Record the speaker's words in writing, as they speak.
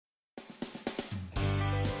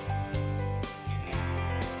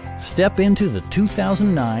Step into the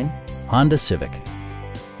 2009 Honda Civic.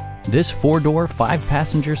 This four-door,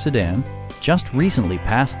 five-passenger sedan just recently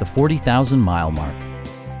passed the 40,000-mile mark.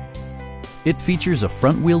 It features a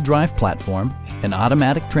front-wheel drive platform, an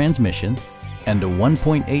automatic transmission, and a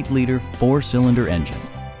 1.8-liter four-cylinder engine.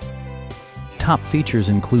 Top features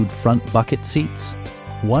include front bucket seats,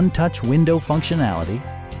 one-touch window functionality,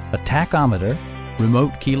 a tachometer,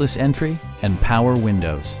 remote keyless entry, and power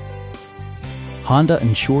windows. Honda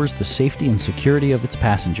ensures the safety and security of its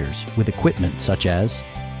passengers with equipment such as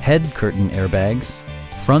head curtain airbags,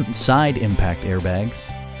 front and side impact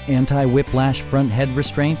airbags, anti-whiplash front head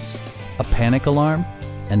restraints, a panic alarm,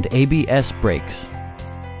 and ABS brakes.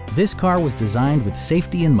 This car was designed with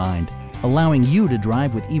safety in mind, allowing you to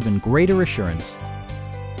drive with even greater assurance.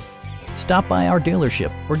 Stop by our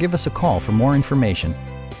dealership or give us a call for more information.